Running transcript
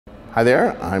Hi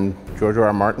there, I'm George R.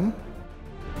 R. Martin.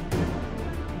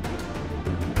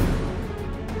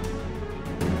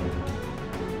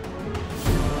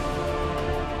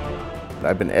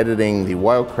 I've been editing the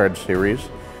Wildcard series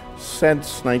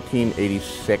since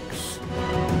 1986.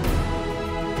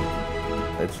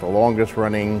 It's the longest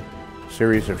running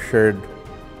series of shared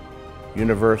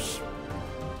universe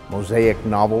mosaic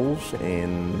novels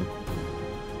in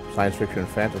science fiction and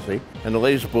fantasy. And the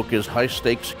latest book is High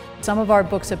Stakes. Some of our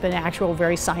books have been actual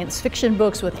very science fiction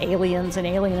books with aliens and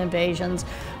alien invasions.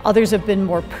 Others have been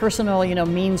more personal,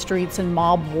 mean streets and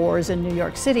mob wars in New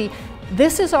York City.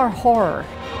 This is our horror.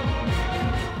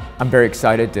 I'm very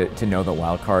excited to know that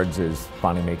Wildcards is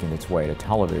finally making its way to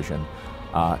television,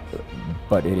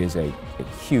 but it is a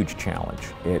huge challenge.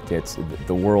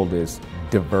 The world is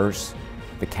diverse,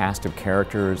 the cast of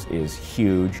characters is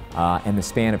huge, and the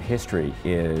span of history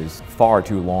is far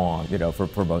too long,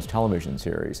 for most television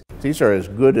series. These are as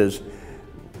good as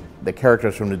the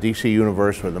characters from the DC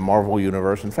universe or the Marvel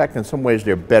universe. In fact, in some ways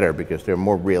they're better because they're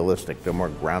more realistic, they're more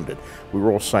grounded. We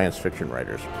were all science fiction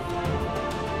writers.